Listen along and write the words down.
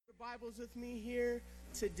Bibles with me here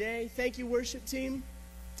today. Thank you, worship team.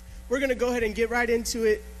 We're going to go ahead and get right into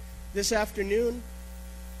it this afternoon.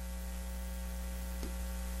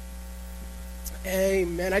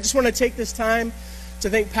 Amen. I just want to take this time to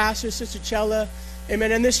thank Pastor Sister Chella,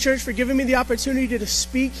 amen, and this church for giving me the opportunity to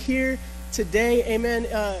speak here today. Amen.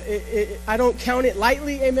 I don't count it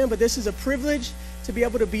lightly, amen, but this is a privilege to be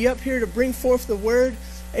able to be up here to bring forth the word.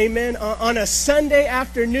 Amen. On a Sunday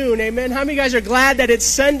afternoon. Amen. How many of you guys are glad that it's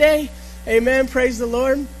Sunday? Amen. Praise the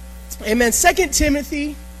Lord. Amen. 2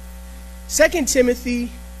 Timothy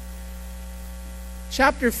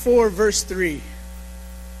chapter 4, verse 3.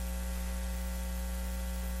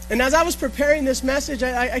 And as I was preparing this message,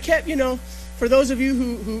 I kept, for those of you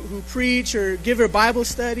who preach or give a Bible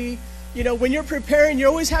study, when you're preparing, you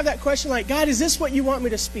always have that question like, God, is this what you want me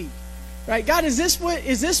to speak? Right? God, is this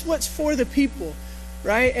what's for the people?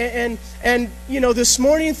 Right? And this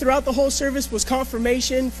morning throughout the whole service was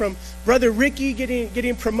confirmation from Brother Ricky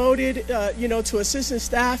getting promoted, to assistant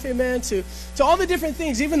staff, amen, to all the different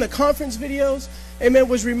things, even the conference videos, amen,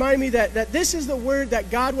 was reminding me that this is the word that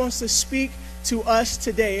God wants to speak to us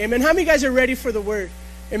today. Amen. How many guys are ready for the word?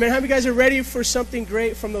 Amen. How many guys are ready for something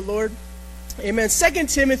great from the Lord? Amen. 2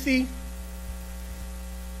 Timothy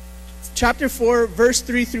chapter 4, verse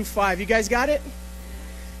 3 through 5. You guys got it?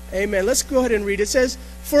 Amen. Let's go ahead and read. It says,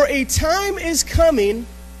 "For a time is coming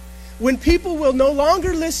when people will no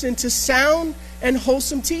longer listen to sound and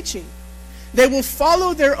wholesome teaching. They will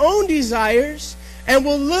follow their own desires and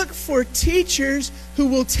will look for teachers who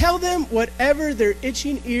will tell them whatever their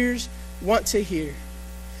itching ears want to hear.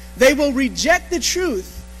 They will reject the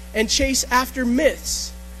truth and chase after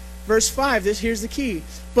myths." Verse 5, here's the key.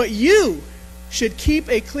 "But you should keep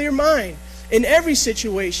a clear mind in every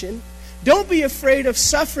situation. Don't be afraid of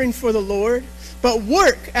suffering for the Lord, but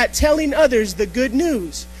work at telling others the good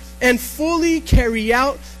news and fully carry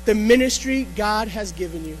out the ministry God has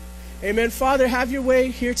given you." Amen. Father, have your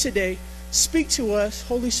way here today. Speak to us.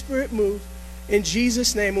 Holy Spirit, move. In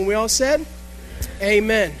Jesus' name. And we all said,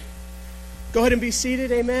 Amen. Go ahead and be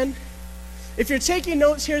seated. Amen. If you're taking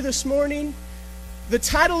notes here this morning, the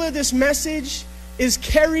title of this message is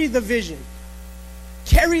Carry the Vision.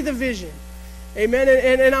 Carry the Vision. Amen.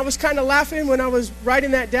 And I was kind of laughing when I was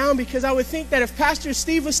writing that down because I would think that if Pastor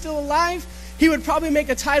Steve was still alive, he would probably make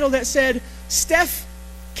a title that said, Steph,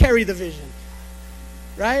 Carry the Vision.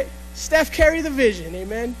 Right? Steph, Carry the Vision.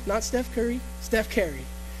 Amen. Not Steph Curry, Steph Carey.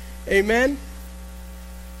 Amen.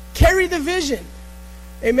 Carry the vision.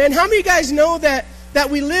 Amen. How many of you guys know that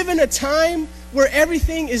we live in a time where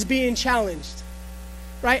everything is being challenged?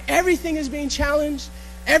 Right? Everything is being challenged.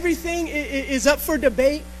 Everything is up for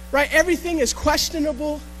debate. Right? Everything is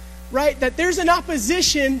questionable, right? That there's an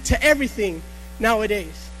opposition to everything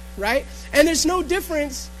nowadays, right? And there's no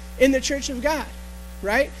difference in the church of God,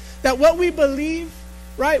 right? That what we believe,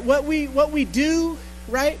 right? What we do,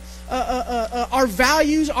 right? Our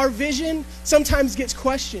values, our vision sometimes gets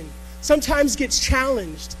questioned, sometimes gets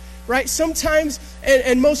challenged, right? Sometimes,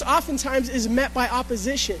 and most oftentimes is met by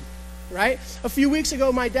opposition. Right? A few weeks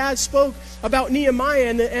ago, my dad spoke about Nehemiah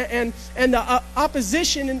and the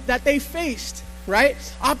opposition that they faced, right?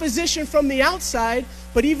 Opposition from the outside,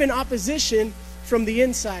 but even opposition from the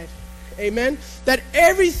inside. Amen? That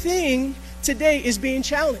everything today is being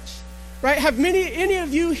challenged, right? Have any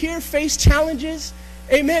of you here faced challenges,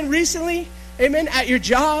 amen, recently? Amen? At your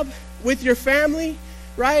job, with your family,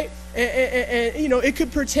 right? And it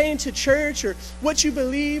could pertain to church or what you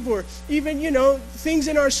believe or even, things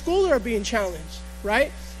in our school are being challenged, right?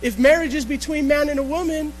 If marriage is between man and a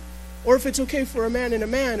woman or if it's okay for a man and a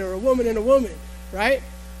man or a woman and a woman, right?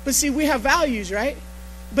 But see, we have values, right?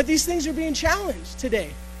 But these things are being challenged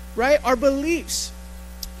today, right? Our beliefs,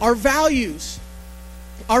 our values,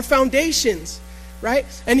 our foundations, right?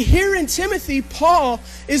 And here in Timothy, Paul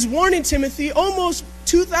is warning Timothy almost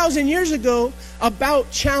 2,000 years ago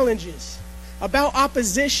about challenges, about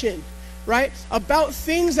opposition, right? About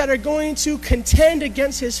things that are going to contend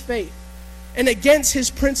against his faith and against his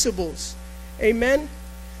principles. Amen?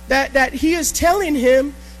 That he is telling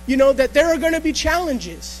him, that there are going to be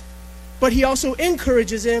challenges, but he also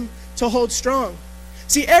encourages him to hold strong.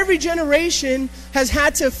 See, every generation has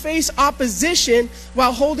had to face opposition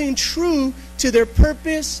while holding true to their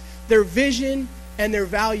purpose, their vision, and their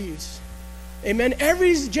values. Amen.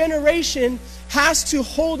 Every generation has to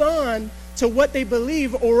hold on to what they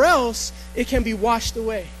believe or else it can be washed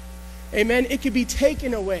away. Amen. It can be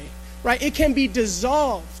taken away, right? It can be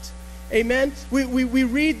dissolved. Amen. We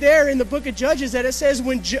read there in the book of Judges that it says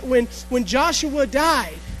when Joshua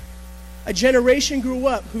died, a generation grew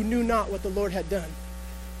up who knew not what the Lord had done,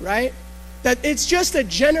 right? That it's just a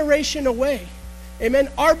generation away. Amen.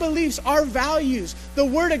 Our beliefs, our values, the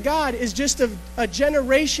Word of God is just a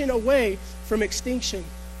generation away from extinction.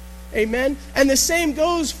 Amen. And the same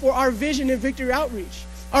goes for our vision in Victory Outreach,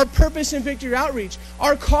 our purpose in Victory Outreach,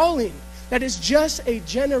 our calling, that is just a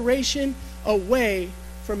generation away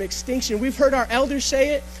from extinction. We've heard our elders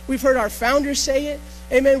say it. We've heard our founders say it.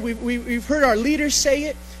 Amen. We've heard our leaders say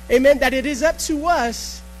it. Amen. That it is up to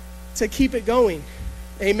us to keep it going.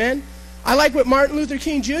 Amen. I like what Martin Luther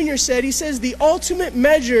King Jr. said. He says, the ultimate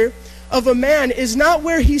measure of a man is not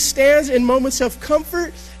where he stands in moments of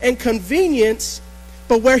comfort and convenience,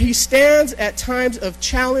 but where he stands at times of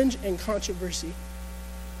challenge and controversy.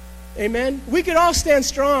 Amen. We could all stand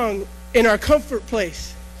strong in our comfort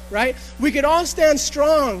place, right? We could all stand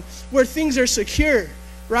strong where things are secure,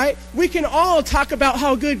 right? We can all talk about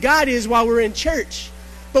how good God is while we're in church.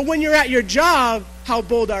 But when you're at your job, how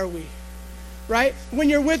bold are we? Right? When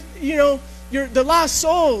you're with, the lost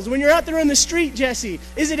souls, when you're out there on the street, Jesse,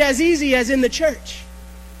 is it as easy as in the church?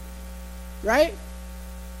 Right?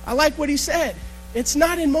 I like what he said. It's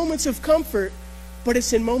not in moments of comfort, but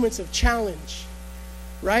it's in moments of challenge.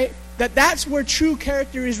 Right? That's where true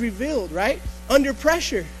character is revealed, right? Under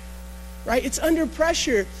pressure. Right? It's under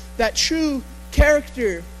pressure that true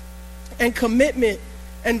character and commitment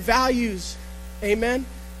and values, amen,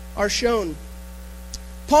 are shown.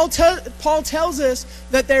 Paul tells us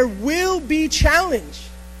that there will be challenge.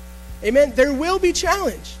 Amen. There will be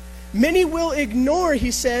challenge. Many will ignore,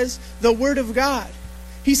 he says, the Word of God.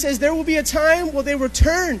 He says there will be a time where they will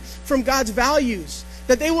turn from God's values,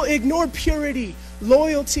 that they will ignore purity,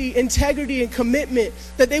 loyalty, integrity, and commitment,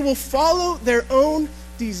 that they will follow their own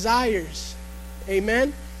desires.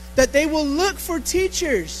 Amen. That they will look for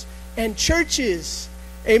teachers and churches,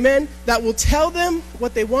 amen, that will tell them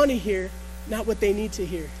what they want to hear, not what they need to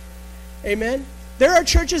hear. Amen. There are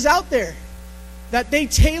churches out there that they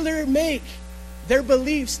tailor make their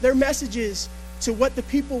beliefs, their messages to what the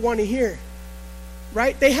people want to hear.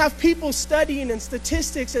 Right? They have people studying and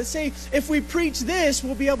statistics that say if we preach this,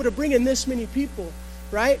 we'll be able to bring in this many people.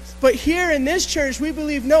 Right? But here in this church, we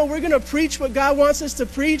believe, no, we're going to preach what God wants us to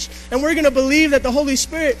preach, and we're going to believe that the Holy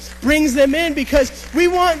Spirit brings them in, because we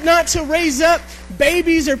want not to raise up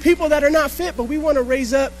babies or people that are not fit, but we want to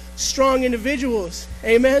raise up strong individuals.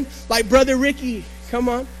 Amen? Like Brother Ricky. Come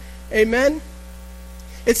on. Amen?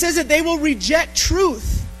 It says that they will reject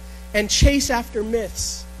truth and chase after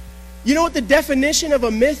myths. You know what the definition of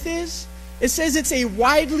a myth is? It says it's a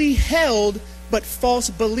widely held but false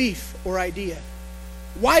belief or idea.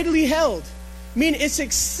 Widely held. I mean, it's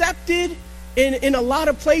accepted in a lot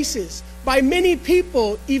of places by many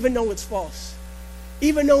people, even though it's false.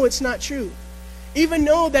 Even though it's not true. Even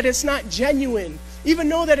though that it's not genuine. Even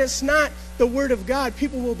though that it's not the Word of God,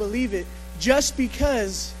 people will believe it just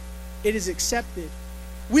because it is accepted.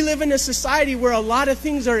 We live in a society where a lot of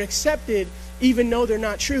things are accepted even though they're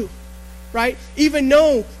not true. Right? Even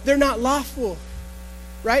though they're not lawful.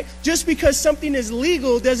 Right? Just because something is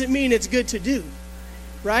legal doesn't mean it's good to do.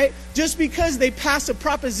 Right? Just because they pass a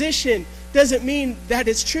proposition doesn't mean that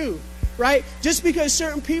it's true. Right? Just because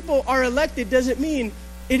certain people are elected doesn't mean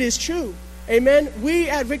it is true. Amen? We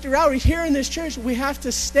at Victory Outreach, here in this church, we have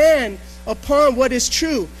to stand upon what is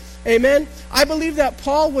true. Amen? I believe that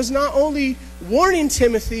Paul was not only warning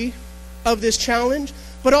Timothy of this challenge,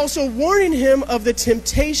 but also warning him of the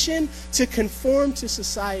temptation to conform to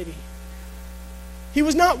society. He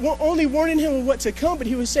was not only warning him of what to come, but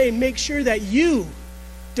he was saying, make sure that you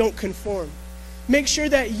don't conform. Make sure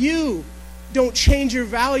that you don't change your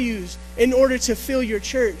values in order to fill your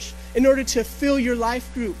church, in order to fill your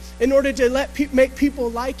life group, in order to make people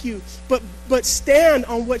like you, but stand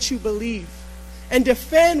on what you believe and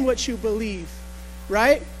defend what you believe,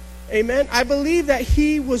 right? Amen. I believe that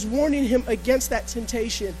he was warning him against that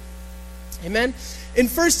temptation. Amen. In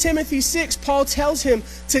 1 Timothy 6, Paul tells him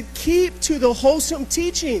to keep to the wholesome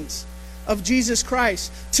teachings of Jesus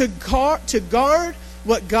Christ, to guard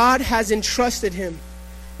what God has entrusted him.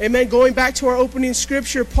 Amen. Going back to our opening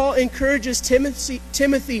scripture, Paul encourages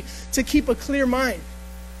Timothy to keep a clear mind.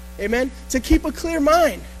 Amen. To keep a clear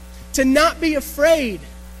mind. To not be afraid.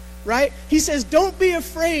 Right? He says, don't be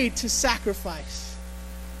afraid to sacrifice.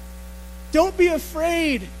 Don't be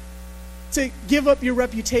afraid to give up your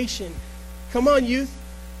reputation. Come on, youth.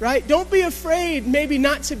 Right? Don't be afraid maybe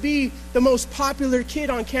not to be the most popular kid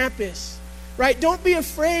on campus. Right? Don't be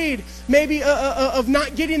afraid maybe of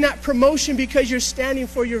not getting that promotion because you're standing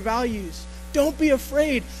for your values. Don't be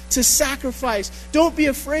afraid to sacrifice. Don't be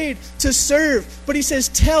afraid to serve. But he says,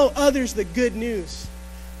 tell others the good news.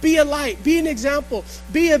 Be a light. Be an example.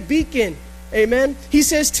 Be a beacon. Amen. He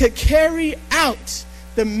says to carry out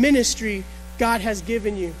the ministry God has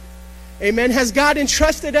given you. Amen. Has God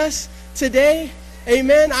entrusted us today?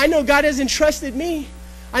 Amen. I know God has entrusted me.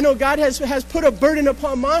 I know God has put a burden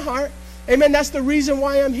upon my heart. Amen. That's the reason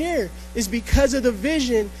why I'm here, is because of the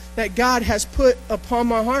vision that God has put upon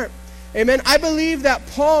my heart. Amen. I believe that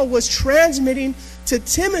Paul was transmitting to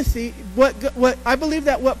Timothy what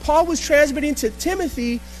Paul was transmitting to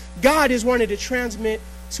Timothy, God is wanting to transmit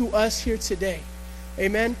to us here today.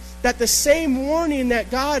 Amen. That the same warning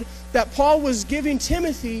that Paul was giving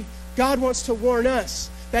Timothy, God wants to warn us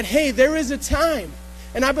that, hey, there is a time,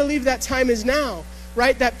 and I believe that time is now,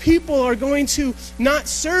 right? That people are going to not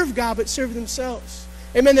serve God, but serve themselves.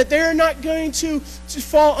 Amen. That they're not going to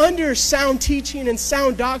fall under sound teaching and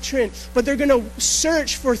sound doctrine, but they're going to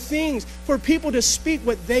search for things, for people to speak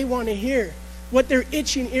what they want to hear, what their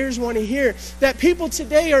itching ears want to hear. That people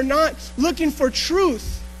today are not looking for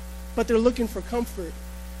truth, but they're looking for comfort.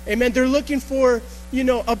 Amen. They're looking for,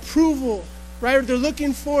 approval, right? Or they're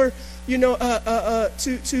looking for,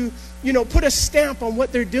 to put a stamp on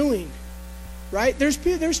what they're doing, right?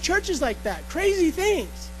 There's churches like that, crazy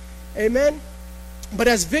things. Amen. But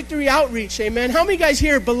as Victory Outreach, amen, how many guys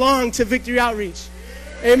here belong to Victory Outreach?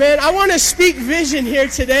 Amen. I want to speak vision here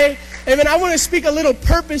today. Amen. I want to speak a little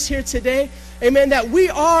purpose here today. Amen. That we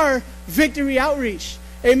are Victory Outreach.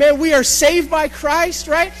 Amen. We are saved by Christ,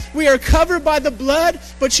 right? We are covered by the blood.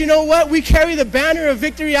 But you know what? We carry the banner of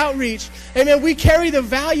Victory Outreach. Amen. We carry the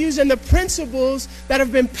values and the principles that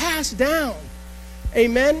have been passed down.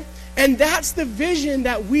 Amen. And that's the vision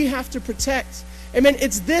that we have to protect. Amen.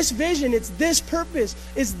 It's this vision, it's this purpose,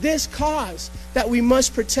 it's this cause that we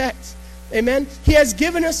must protect. Amen. He has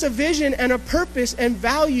given us a vision and a purpose and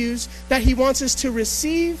values that he wants us to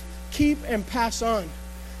receive, keep, and pass on.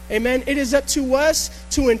 Amen. It is up to us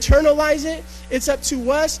to internalize it. It's up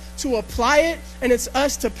to us to apply it. And it's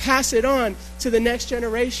us to pass it on to the next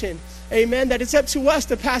generation. Amen. That it's up to us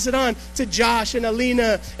to pass it on to Josh and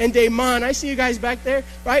Alina and Damon. I see you guys back there,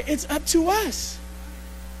 right? It's up to us.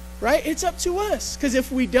 Right? It's up to us. Because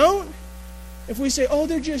if we don't, if we say, oh,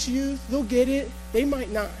 they're just youth, they'll get it, they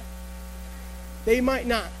might not. They might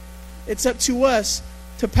not. It's up to us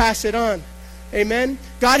to pass it on. Amen?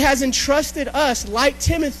 God has entrusted us, like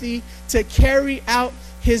Timothy, to carry out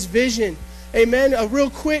his vision. Amen?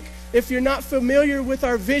 Real quick, if you're not familiar with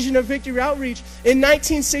our vision of Victory Outreach, in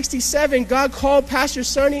 1967, God called Pastor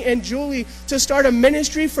Sonny and Julie to start a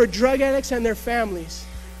ministry for drug addicts and their families.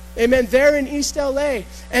 Amen. There in East LA.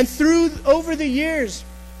 And over the years,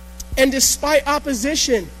 and despite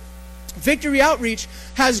opposition, Victory Outreach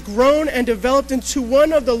has grown and developed into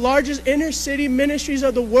one of the largest inner city ministries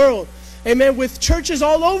of the world. Amen. With churches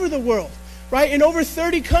all over the world, right? In over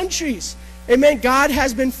 30 countries. Amen. God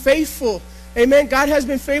has been faithful. Amen. God has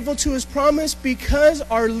been faithful to his promise because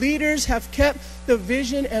our leaders have kept the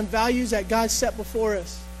vision and values that God set before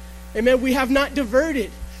us. Amen. We have not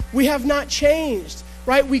diverted. We have not changed.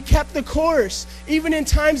 Right? We kept the course. Even in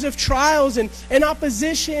times of trials and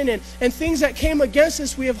opposition and things that came against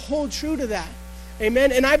us, we have held true to that.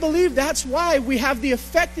 Amen. And I believe that's why we have the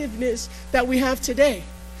effectiveness that we have today.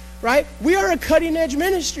 Right? We are a cutting edge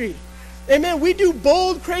ministry. Amen. We do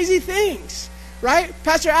bold, crazy things. Right?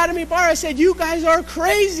 Pastor Adam Ibarra said, you guys are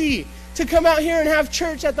crazy to come out here and have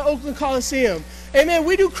church at the Oakland Coliseum. Amen.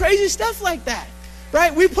 We do crazy stuff like that.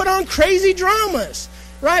 Right? We put on crazy dramas.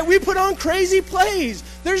 Right? We put on crazy plays.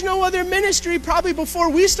 There's no other ministry probably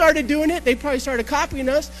before we started doing it. They probably started copying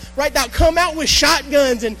us. Right? That come out with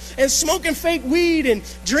shotguns and smoking fake weed and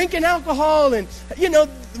drinking alcohol. And,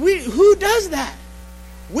 who does that?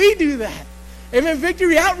 We do that. Amen.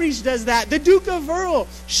 Victory Outreach does that. The Duke of Earl,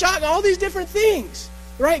 all these different things.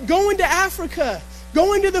 Right? Going to Africa.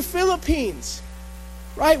 Going to the Philippines.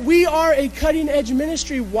 Right? We are a cutting edge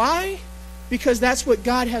ministry. Why? Because that's what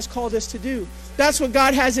God has called us to do. That's what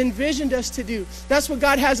God has envisioned us to do. That's what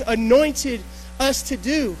God has anointed us to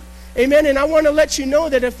do. Amen. And I want to let you know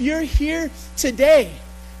that if you're here today,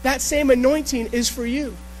 that same anointing is for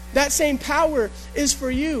you. That same power is for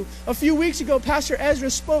you. A few weeks ago, Pastor Ezra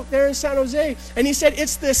spoke there in San Jose, and he said,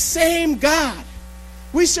 it's the same God.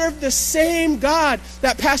 We serve the same God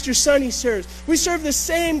that Pastor Sonny serves. We serve the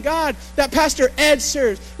same God that Pastor Ed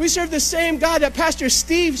serves. We serve the same God that Pastor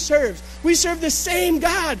Steve serves. We serve the same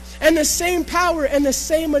God and the same power and the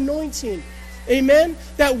same anointing. Amen?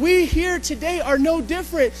 That we here today are no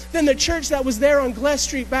different than the church that was there on Gless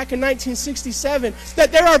Street back in 1967.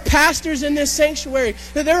 That there are pastors in this sanctuary.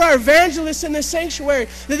 That there are evangelists in this sanctuary.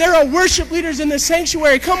 That there are worship leaders in this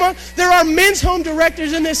sanctuary. Come on. There are men's home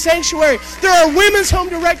directors in this sanctuary. There are women's home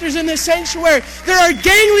directors in this sanctuary. There are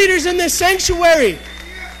gang leaders in this sanctuary.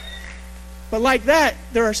 But like that,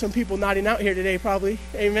 there are some people nodding out here today probably.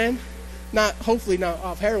 Amen? Hopefully not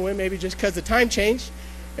off heroin, maybe just because the time changed.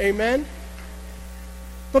 Amen.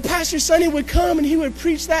 But Pastor Sonny would come and he would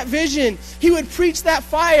preach that vision. He would preach that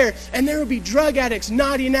fire, and there would be drug addicts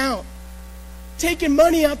nodding out, taking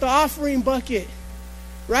money out the offering bucket,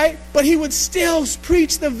 right? But he would still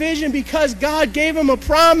preach the vision because God gave him a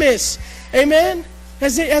promise. Amen?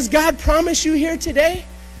 Has God promised you here today?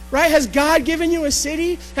 Right? Has God given you a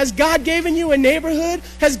city? Has God given you a neighborhood?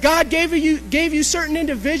 Has God gave you certain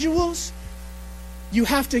individuals? You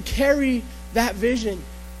have to carry that vision.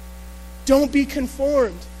 Don't be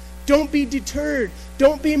conformed. Don't be deterred.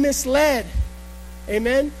 Don't be misled.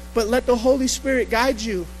 Amen? But let the Holy Spirit guide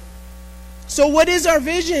you. So what is our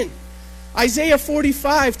vision? Isaiah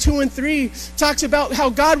 45, 2 and 3 talks about how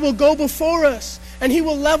God will go before us, and he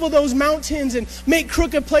will level those mountains and make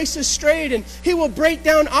crooked places straight, and he will break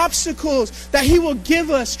down obstacles, that he will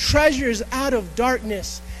give us treasures out of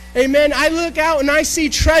darkness. Amen. I look out and I see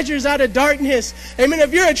treasures out of darkness. Amen.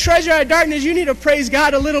 If you're a treasure out of darkness, you need to praise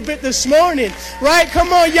God a little bit this morning. Right?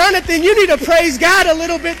 Come on, Jonathan, you need to praise God a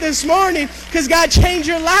little bit this morning because God changed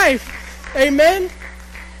your life. Amen.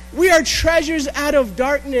 We are treasures out of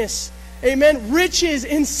darkness. Amen. Riches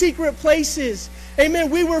in secret places. Amen.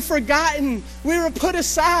 We were forgotten. We were put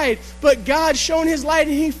aside. But God shone his light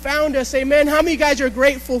and he found us. Amen. How many of you guys are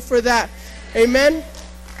grateful for that? Amen.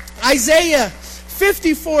 Isaiah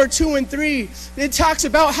 54, 2 and 3. It talks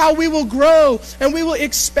about how we will grow and we will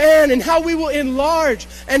expand and how we will enlarge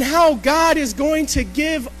and how God is going to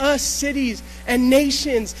give us cities and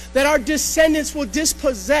nations, that our descendants will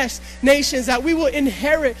dispossess nations, that we will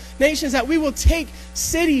inherit nations, that we will take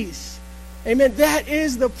cities. Amen. That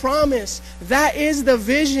is the promise. That is the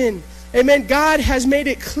vision. Amen. God has made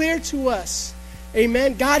it clear to us.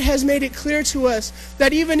 Amen. God has made it clear to us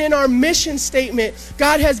that even in our mission statement,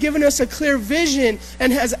 God has given us a clear vision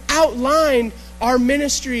and has outlined our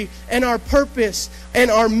ministry and our purpose and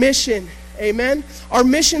our mission. Amen. Our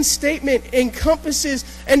mission statement encompasses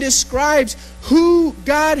and describes who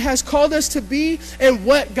God has called us to be and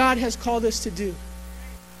what God has called us to do.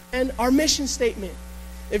 And our mission statement.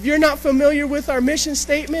 If you're not familiar with our mission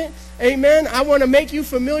statement, amen, I want to make you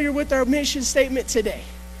familiar with our mission statement today.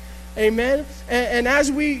 Amen. And as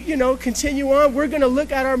we, continue on, we're going to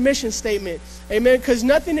look at our mission statement. Amen. Because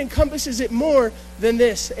nothing encompasses it more than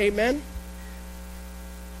this. Amen.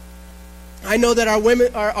 I know that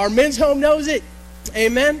our men's home knows it.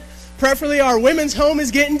 Amen. Preferably our women's home is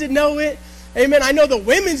getting to know it. Amen. I know the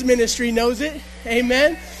women's ministry knows it.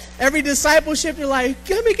 Amen. Every discipleship, you're like,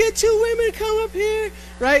 let me get 2 women to come up here.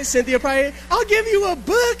 Right? Cynthia probably, I'll give you a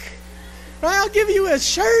book. Right? I'll give you a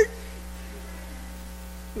shirt.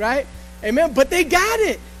 Right? Amen. But they got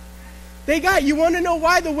it. You want to know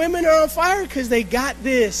why the women are on fire? Because they got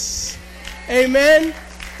this. Amen.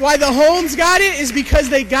 Why the homes got it is because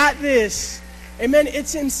they got this. Amen.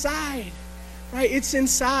 It's inside. Right? It's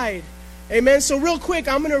inside. Amen. So real quick,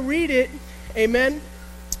 I'm going to read it. Amen.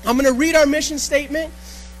 I'm going to read our mission statement.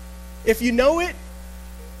 If you know it,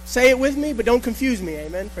 say it with me, but don't confuse me.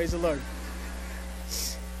 Amen. Praise the Lord.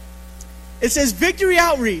 It says, Victory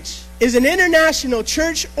Outreach is an international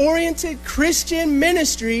church-oriented Christian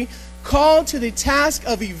ministry called to the task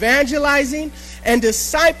of evangelizing and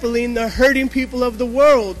discipling the hurting people of the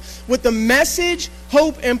world with the message,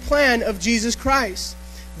 hope, and plan of Jesus Christ.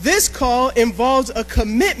 This call involves a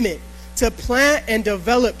commitment to plant and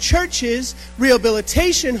develop churches,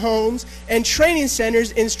 rehabilitation homes, and training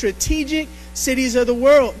centers in strategic cities of the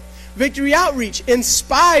world. Victory Outreach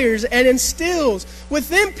inspires and instills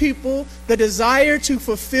within people the desire to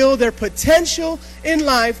fulfill their potential in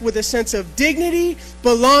life with a sense of dignity,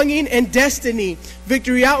 belonging, and destiny.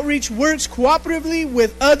 Victory Outreach works cooperatively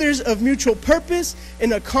with others of mutual purpose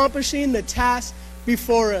in accomplishing the task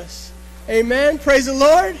before us. Amen. Praise the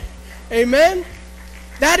Lord. Amen.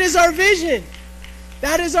 That is our vision.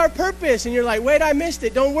 That is our purpose. And you're like, wait, I missed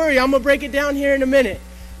it. Don't worry. I'm going to break it down here in a minute.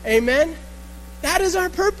 Amen. That is our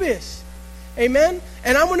purpose. Amen.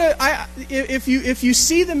 And I'm going to, if you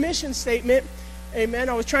see the mission statement, amen,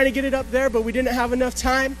 I was trying to get it up there, but we didn't have enough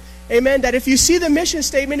time. Amen. That if you see the mission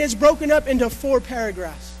statement, it's broken up into 4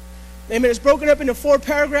 paragraphs. Amen. It's broken up into 4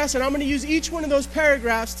 paragraphs, and I'm going to use each one of those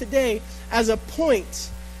paragraphs today as a point.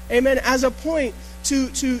 Amen. As a point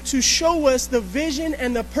to show us the vision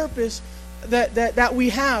and the purpose that we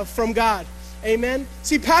have from God. Amen.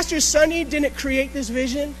 See, Pastor Sonny didn't create this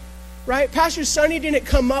vision. Right? Pastor Sonny didn't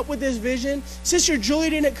come up with this vision. Sister Julie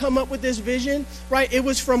didn't come up with this vision. Right? It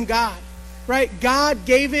was from God. Right? God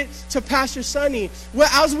gave it to Pastor Sonny. Well,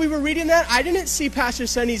 as we were reading that, I didn't see Pastor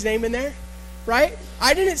Sonny's name in there. Right?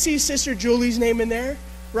 I didn't see Sister Julie's name in there.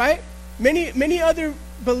 Right? Many other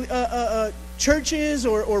churches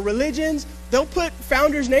or religions, they'll put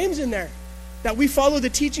founders' names in there, that we follow the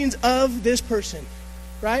teachings of this person,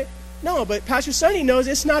 right? No, but Pastor Sonny knows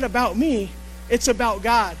it's not about me. It's about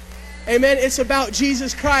God. Amen. It's about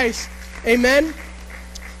Jesus Christ. Amen.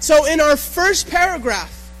 So in our first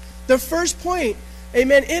paragraph, the first point,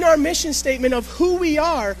 amen, in our mission statement of who we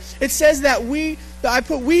are, it says that we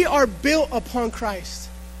are built upon Christ.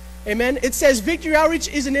 Amen. It says Victory Outreach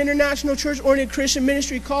is an international church-oriented Christian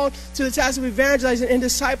ministry called to the task of evangelizing and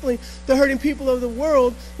discipling the hurting people of the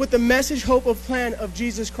world with the message, hope, of plan of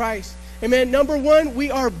Jesus Christ. Amen. Number one,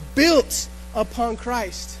 we are built upon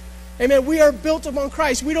Christ. Amen. We are built upon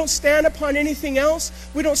Christ. We don't stand upon anything else.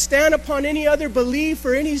 We don't stand upon any other belief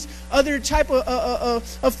or any other type of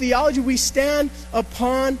theology. We stand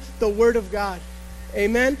upon the Word of God.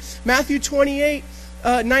 Amen. Matthew 28,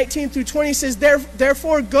 19 through 20 says,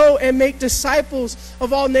 Therefore go and make disciples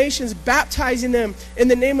of all nations, baptizing them in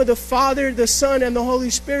the name of the Father, the Son, and the Holy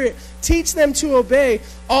Spirit. Teach them to obey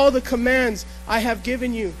all the commands I have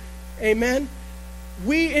given you. Amen.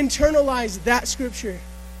 We internalize that scripture.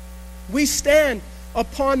 We stand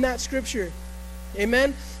upon that scripture.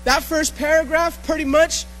 Amen. That first paragraph pretty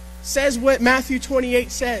much says what Matthew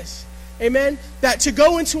 28 says. Amen. That to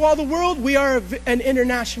go into all the world, we are an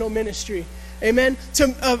international ministry. Amen.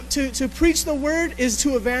 To preach the word is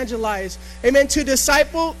to evangelize. Amen. To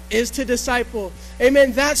disciple is to disciple.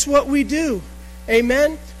 Amen. That's what we do.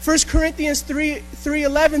 Amen. 1 Corinthians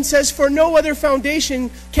 3:11 says, For no other foundation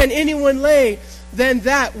can anyone lay than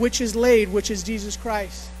that which is laid, which is Jesus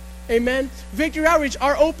Christ. Amen. Victory Outreach,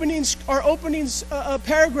 our opening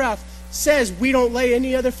paragraph says we don't lay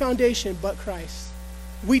any other foundation but Christ.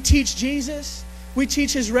 We teach Jesus. We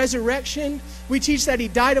teach his resurrection. We teach that he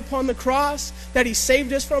died upon the cross, that he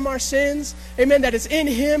saved us from our sins. Amen. That it's in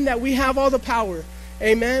him that we have all the power.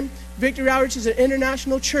 Amen. Victory Outreach is an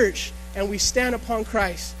international church, and we stand upon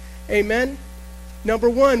Christ. Amen. Number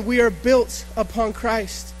one, we are built upon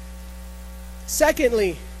Christ.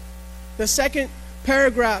 Secondly, the second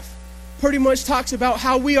paragraph pretty much talks about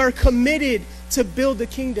how we are committed to build the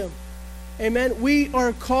kingdom. Amen. We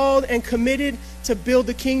are called and committed to build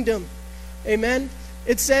the kingdom. Amen.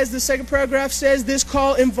 It says, the second paragraph says, this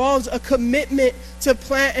call involves a commitment to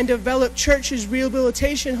plant and develop churches,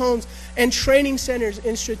 rehabilitation homes, and training centers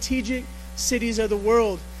in strategic cities of the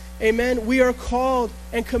world. Amen. We are called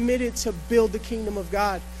and committed to build the kingdom of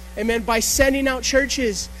God. Amen. By sending out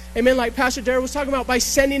churches. Amen. Like Pastor Darrell was talking about, by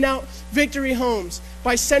sending out victory homes,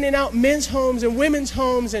 by sending out men's homes and women's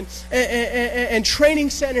homes and training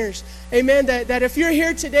centers. Amen. That if you're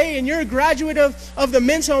here today and you're a graduate of the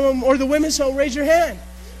men's home or the women's home, raise your hand.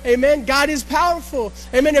 Amen. God is powerful.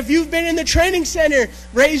 Amen. If you've been in the training center,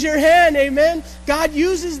 raise your hand. Amen. God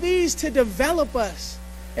uses these to develop us.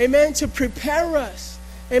 Amen. To prepare us.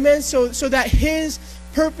 Amen. So that his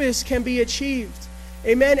purpose can be achieved.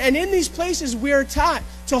 Amen. And in these places, we are taught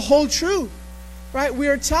to hold true. Right? We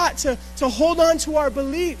are taught to hold on to our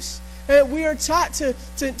beliefs. And we are taught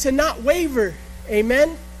to not waver.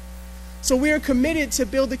 Amen. So we are committed to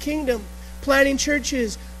build the kingdom. Planting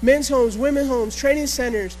churches, men's homes, women's homes, training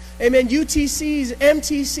centers. Amen. UTCs,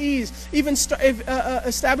 MTCs, even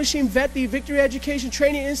establishing VETI, Victory Education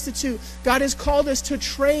Training Institute. God has called us to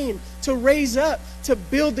train, to raise up, to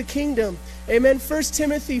build the kingdom. Amen. 1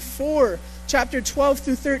 Timothy 4, chapter 12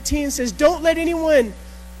 through 13 says, Don't let anyone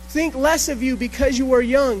think less of you because you are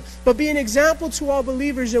young, but be an example to all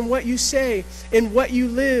believers in what you say, in what you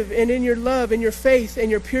live, and in your love, and your faith,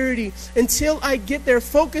 and your purity. Until I get there,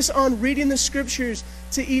 focus on reading the scriptures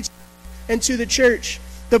to each and to the church,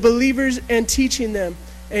 the believers, and teaching them.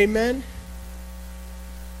 Amen.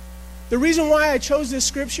 The reason why I chose this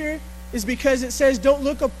scripture is because it says, don't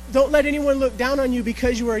let anyone look down on you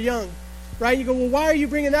because you are young. Right? You go, well, why are you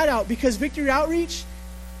bringing that out? Because Victory Outreach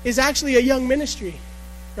is actually a young ministry.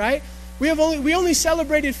 Right? We only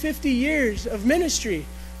celebrated 50 years of ministry,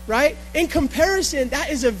 right? In comparison, that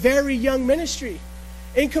is a very young ministry.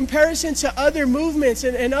 In comparison to other movements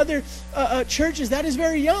and other churches, that is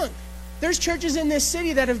very young. There's churches in this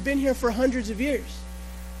city that have been here for hundreds of years,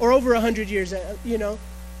 or over 100 years, you know.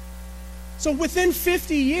 So within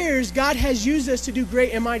 50 years, God has used us to do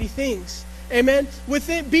great and mighty things. Amen?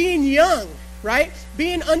 Within being young, right?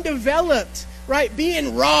 Being undeveloped, right?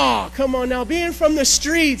 Being raw, come on now. Being from the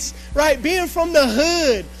streets, right? Being from the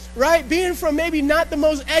hood, right? Being from maybe not the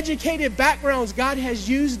most educated backgrounds, God has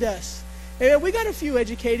used us. Amen? We got a few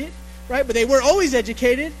educated, right? But they weren't always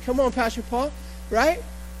educated. Come on, Pastor Paul, right?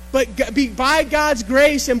 But by God's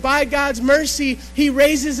grace and by God's mercy, he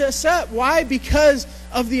raises us up. Why? Because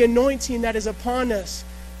of the anointing that is upon us.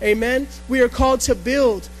 Amen? We are called to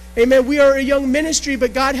build. Amen. We are a young ministry,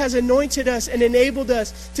 but God has anointed us and enabled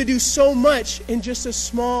us to do so much in just a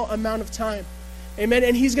small amount of time. Amen.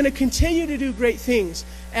 And He's going to continue to do great things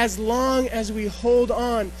as long as we hold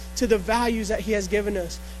on to the values that He has given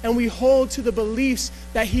us and we hold to the beliefs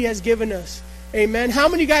that He has given us. Amen. How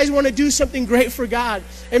many guys want to do something great for God?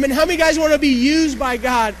 Amen. How many guys want to be used by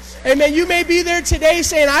God? Amen. You may be there today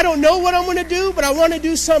saying, I don't know what I'm going to do, but I want to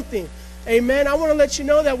do something. Amen. I want to let you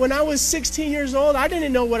know that when I was 16 years old, I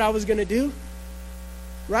didn't know what I was going to do.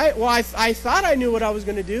 Right? Well, I thought I knew what I was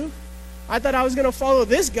going to do. I thought I was going to follow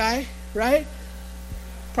this guy, right?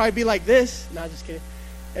 Probably be like this. No, just kidding.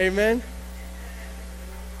 Amen.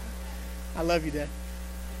 I love you, Dad.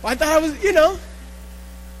 Well, I thought I was,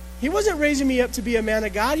 He wasn't raising me up to be a man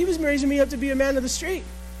of God. He was raising me up to be a man of the street.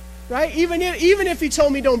 Right? Even if He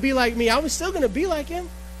told me don't be like me, I was still going to be like Him.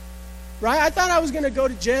 Right? I thought I was going to go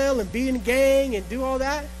to jail and be in a gang and do all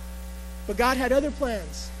that. But God had other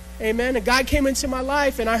plans. Amen. And God came into my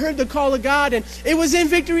life and I heard the call of God, and it was in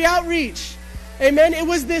Victory Outreach. Amen. It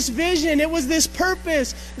was this vision. It was this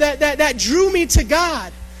purpose that drew me to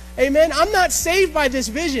God. Amen. I'm not saved by this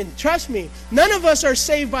vision. Trust me. None of us are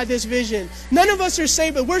saved by this vision. None of us are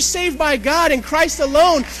saved, but we're saved by God and Christ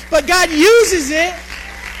alone. But God uses it.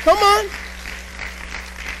 Come on.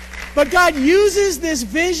 But God uses this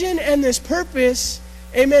vision and this purpose,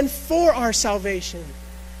 amen, for our salvation.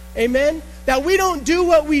 Amen. That we don't do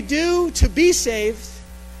what we do to be saved,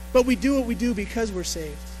 but we do what we do because we're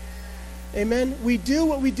saved. Amen. We do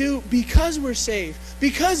what we do because we're saved,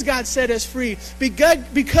 because God set us free,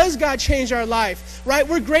 because God changed our life, right?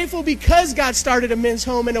 We're grateful because God started a men's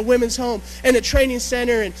home and a women's home and a training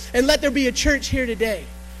center and let there be a church here today,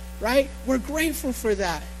 right? We're grateful for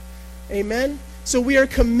that. Amen. So we are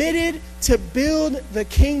committed to build the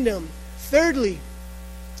kingdom. Thirdly,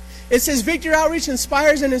 it says Victory Outreach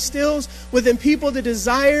inspires and instills within people the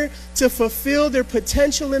desire to fulfill their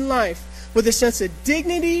potential in life with a sense of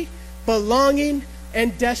dignity, belonging,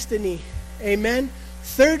 and destiny. Amen.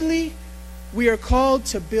 Thirdly, we are called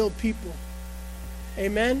to build people.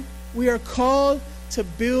 Amen. We are called to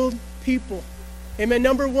build people. Amen.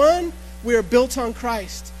 Number one, we are built on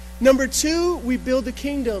Christ. Number two, we build the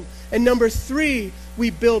kingdom. And number three,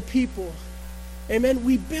 we build people. Amen.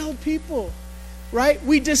 We build people. Right?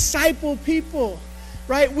 We disciple people.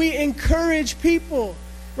 Right? We encourage people.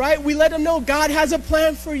 Right? We let them know God has a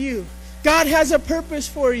plan for you. God has a purpose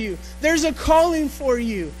for you. There's a calling for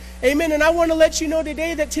you. Amen. And I want to let you know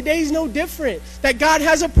today that today's no different. That God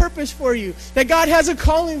has a purpose for you. That God has a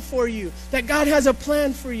calling for you. That God has a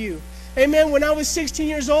plan for you. Amen. When I was 16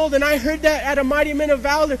 years old and I heard that at a Mighty Men of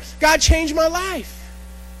Valor, God changed my life.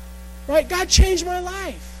 Right? God changed my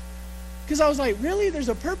life. Because I was like, really? There's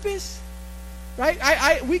a purpose?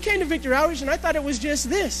 Right? We came to Victory Outreach and I thought it was just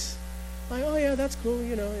this. Like, oh yeah, that's cool,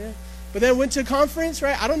 yeah. But then went to a conference,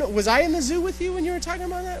 right? I don't know. Was I in the zoo with you when you were talking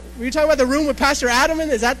about that? Were you talking about the room with Pastor Adam in?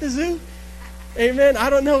 Is that the zoo? Amen. I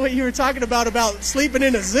don't know what you were talking about sleeping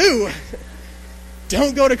in a zoo.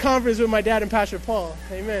 Don't go to conference with my dad and Pastor Paul.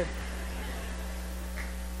 Amen.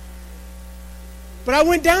 But I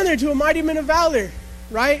went down there to a Mighty Men of Valor,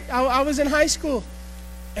 right? I was in high school,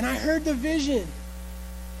 and I heard the vision.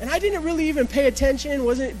 And I didn't really even pay attention,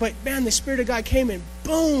 but man, the Spirit of God came and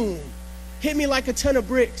boom, hit me like a ton of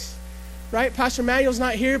bricks. Right? Pastor Manuel's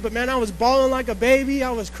not here, but man, I was bawling like a baby.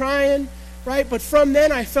 I was crying, right? But from then,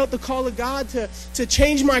 I felt the call of God to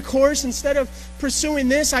change my course. Instead of pursuing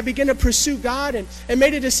this, I began to pursue God and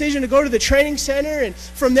made a decision to go to the training center. And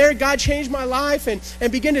from there, God changed my life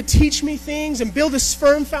and began to teach me things and build a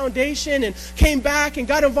firm foundation, and came back and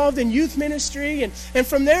got involved in youth ministry. And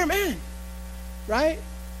from there, man, right?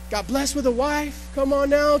 Got blessed with a wife. Come on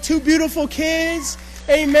now. 2 beautiful kids.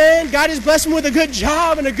 Amen. God has blessed me with a good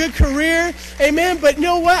job and a good career. Amen. But you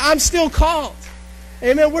know what? I'm still called.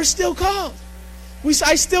 Amen. We're still called.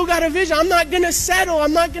 I still got a vision. I'm not going to settle.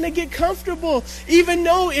 I'm not going to get comfortable, even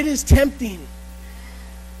though it is tempting.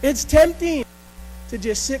 It's tempting to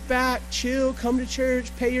just sit back, chill, come to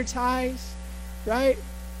church, pay your tithes, right?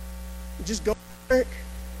 And just go to work.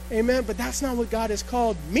 Amen. But that's not what God has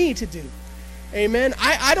called me to do. Amen.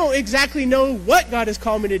 I don't exactly know what God has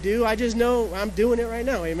called me to do. I just know I'm doing it right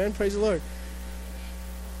now. Amen. Praise the Lord.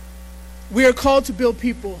 We are called to build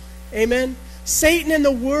people. Amen. Satan and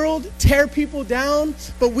the world tear people down,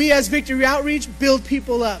 but we as Victory Outreach build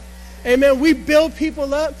people up. Amen. We build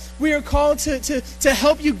people up. We are called to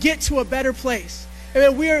help you get to a better place.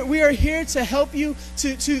 Amen. We are here to help you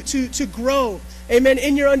to grow. Amen.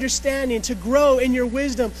 In your understanding, to grow in your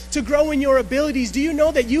wisdom, to grow in your abilities. Do you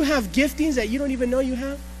know that you have giftings that you don't even know you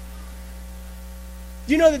have?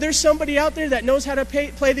 Do you know that there's somebody out there that knows how to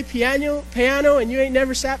play the piano and you ain't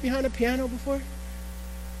never sat behind a piano before?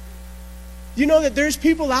 Do you know that there's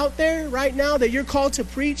people out there right now that you're called to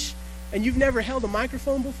preach and you've never held a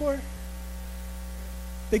microphone before?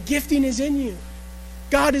 The gifting is in you.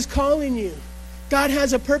 God is calling you. God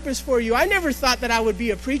has a purpose for you. I never thought that I would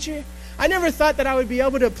be a preacher. I never thought that I would be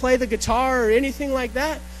able to play the guitar or anything like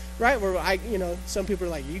that, right? Where some people are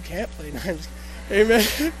like, you can't play.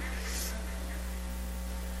 Amen.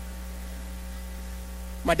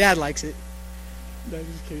 My dad likes it. No, I'm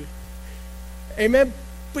just kidding. Amen.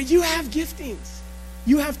 But you have giftings.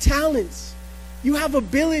 You have talents. You have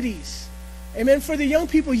abilities. Amen. For the young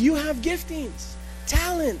people, you have giftings,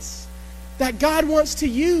 talents that God wants to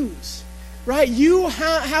use, right? You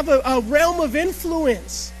have a realm of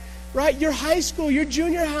influence, right? Your high school, your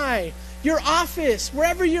junior high, your office,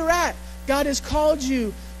 wherever you're at, God has called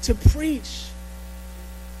you to preach,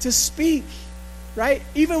 to speak, right?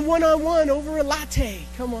 Even one-on-one over a latte.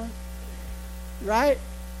 Come on. Right?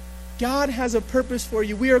 God has a purpose for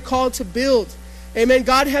you. We are called to build. Amen.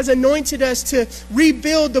 God has anointed us to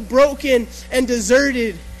rebuild the broken and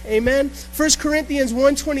deserted. Amen. 1 Corinthians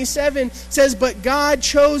 1:27 says, but God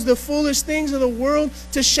chose the foolish things of the world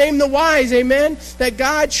to shame the wise. Amen. That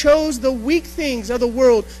God chose the weak things of the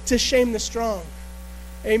world to shame the strong.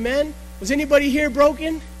 Amen. Was anybody here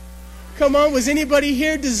broken? Come on. Was anybody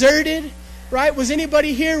here deserted? Right? Was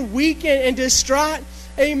anybody here weak and distraught?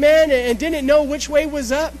 Amen. And didn't know which way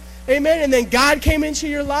was up? Amen. And then God came into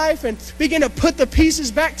your life and began to put the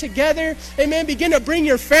pieces back together. Amen. Begin to bring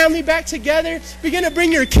your family back together. Begin to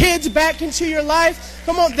bring your kids back into your life.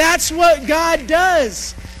 Come on. That's what God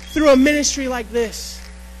does through a ministry like this.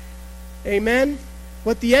 Amen.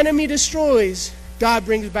 What the enemy destroys, God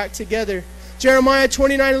brings back together. Jeremiah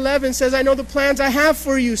 29:11 says, I know the plans I have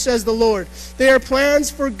for you, says the Lord. They are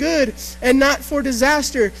plans for good and not for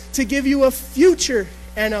disaster, to give you a future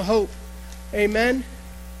and a hope. Amen.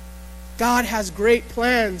 God has great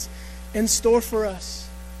plans in store for us.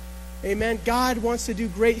 Amen. God wants to do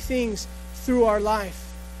great things through our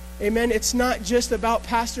life. Amen. It's not just about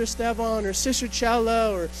Pastor Esteban or Sister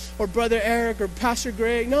Chella or Brother Eric or Pastor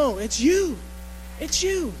Greg. No, it's you. It's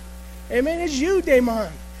you. Amen. It's you,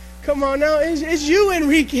 Damon. Come on now. It's you,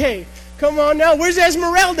 Enrique. Come on now. Where's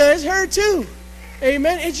Esmeralda? It's her too.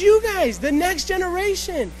 Amen. It's you guys, the next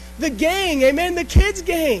generation, the gang. Amen. The kids'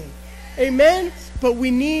 gang. Amen. But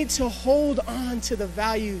we need to hold on to the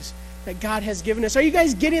values that God has given us. Are you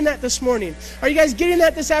guys getting that this morning? Are you guys getting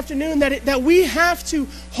that this afternoon? That we have to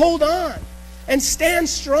hold on and stand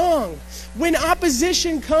strong. When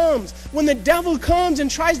opposition comes, when the devil comes and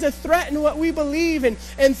tries to threaten what we believe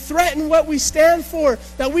and threaten what we stand for,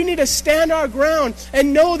 that we need to stand our ground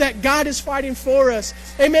and know that God is fighting for us.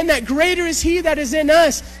 Amen. That greater is He that is in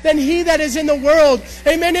us than he that is in the world.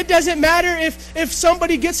 Amen. It doesn't matter if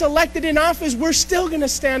somebody gets elected in office, we're still going to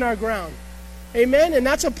stand our ground. Amen. And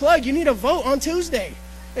that's a plug. You need to vote on Tuesday.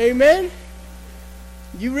 Amen.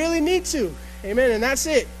 You really need to. Amen. And that's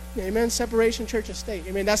it. Amen. Separation church and state.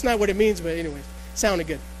 I mean, that's not what it means, but anyways, sounded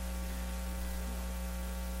good.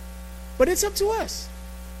 But it's up to us,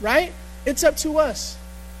 right? It's up to us,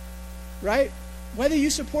 right? Whether you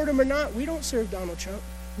support him or not, we don't serve Donald Trump.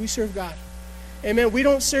 We serve God. Amen. We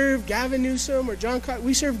don't serve Gavin Newsom or John Carter.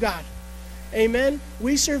 We serve God. Amen.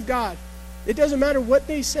 We serve God. It doesn't matter what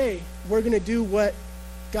they say. We're going to do what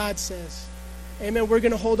God says. Amen. We're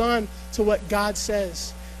going to hold on to what God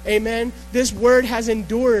says. Amen. This word has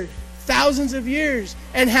endured thousands of years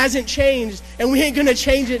and hasn't changed, and we ain't going to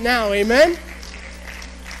change it now. Amen.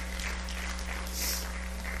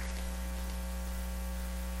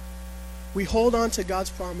 We hold on to God's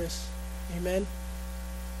promise. Amen.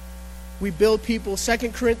 We build people.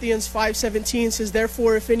 2 Corinthians 5:17 says,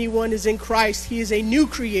 therefore, if anyone is in Christ, he is a new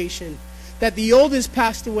creation, that the old has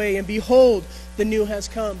passed away, and behold, the new has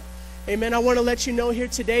come. Amen. I want to let you know here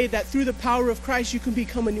today that through the power of Christ, you can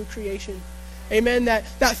become a new creation. Amen. That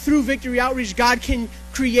through Victory Outreach, God can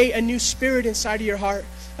create a new spirit inside of your heart,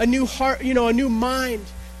 a new heart, a new mind,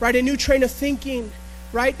 right? A new train of thinking,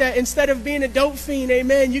 right? That instead of being a dope fiend,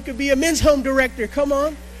 amen, you could be a men's home director. Come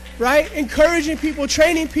on, right? Encouraging people,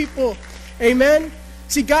 training people. Amen.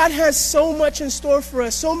 See, God has so much in store for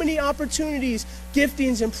us, so many opportunities,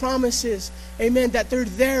 giftings, and promises, amen, that they're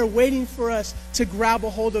there waiting for us to grab a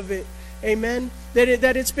hold of it, amen. That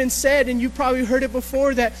it's been said, and you probably heard it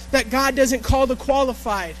before, that God doesn't call the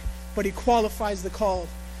qualified, but He qualifies the called.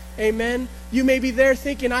 Amen. You may be there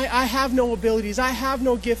thinking, I have no abilities. I have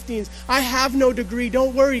no giftings. I have no degree.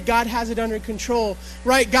 Don't worry. God has it under control,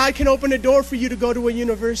 right? God can open a door for you to go to a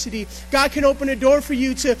university. God can open a door for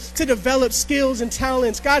you to develop skills and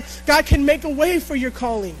talents. God can make a way for your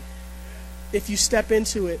calling if you step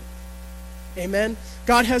into it. Amen.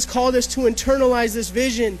 God has called us to internalize this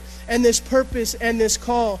vision and this purpose and this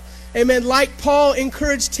call. Amen. Like Paul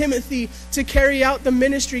encouraged Timothy to carry out the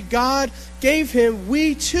ministry God gave him,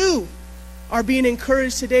 we too are being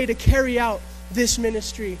encouraged today to carry out this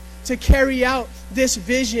ministry, to carry out this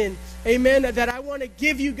vision. Amen. That I want to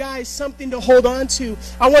give you guys something to hold on to.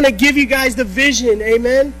 I want to give you guys the vision.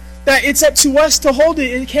 Amen. That it's up to us to hold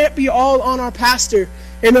it. It can't be all on our pastor.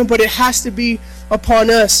 Amen. But it has to be upon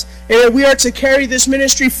us. And we are to carry this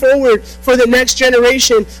ministry forward for the next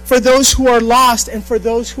generation, for those who are lost and for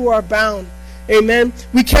those who are bound. Amen.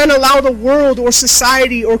 We can't allow the world or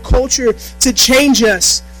society or culture to change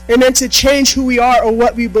us. Amen. To change who we are or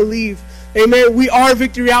what we believe. Amen. We are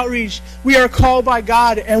Victory Outreach. We are called by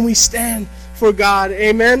God and we stand for God.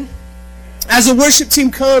 Amen. As the worship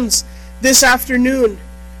team comes this afternoon,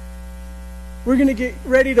 we're going to get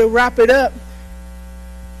ready to wrap it up.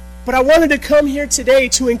 But I wanted to come here today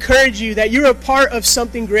to encourage you that you're a part of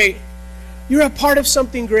something great. You're a part of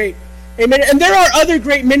something great. Amen. And there are other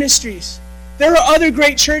great ministries. There are other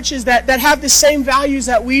great churches that have the same values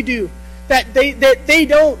that we do. That they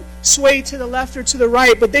don't sway to the left or to the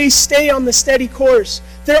right, but they stay on the steady course.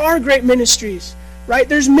 There are great ministries, right?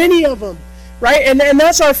 There's many of them, right? And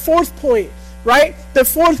that's our fourth point. Right? The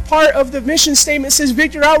fourth part of the mission statement says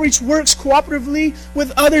Victory Outreach works cooperatively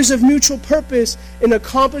with others of mutual purpose in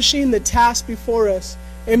accomplishing the task before us.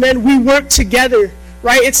 Amen. We work together.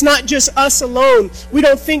 Right? It's not just us alone. We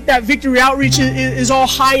don't think that Victory Outreach is all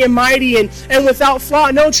high and mighty and without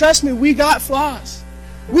flaw. No, trust me, we got flaws.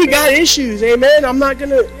 We got issues. Amen. I'm not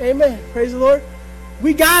going to, amen. Praise the Lord.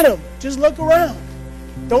 We got them. Just look around.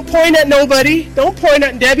 Don't point at nobody. Don't point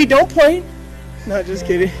at Debbie. Don't point. No, just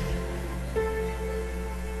kidding.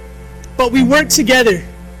 But we work together.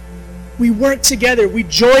 We work together. We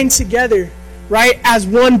join together, right? As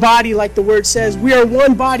one body, like the word says. We are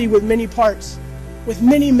one body with many parts, with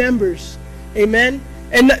many members. Amen?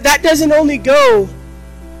 And that doesn't only go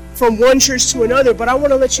from one church to another, but I want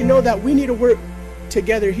to let you know that we need to work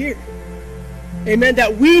together here. Amen?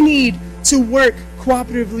 That we need to work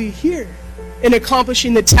cooperatively here in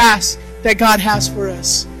accomplishing the task that God has for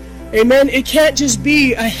us. Amen? It can't just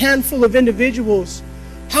be a handful of individuals.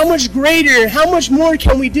 How much greater, how much more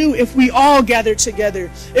can we do if we all gather together?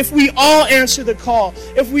 If we all answer the call?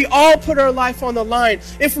 If we all put our life on the line?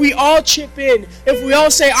 If we all chip in? If we all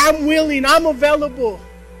say, I'm willing, I'm available?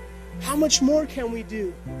 How much more can we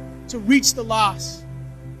do to reach the lost?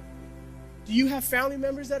 Do you have family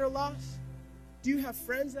members that are lost? Do you have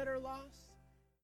friends that are lost?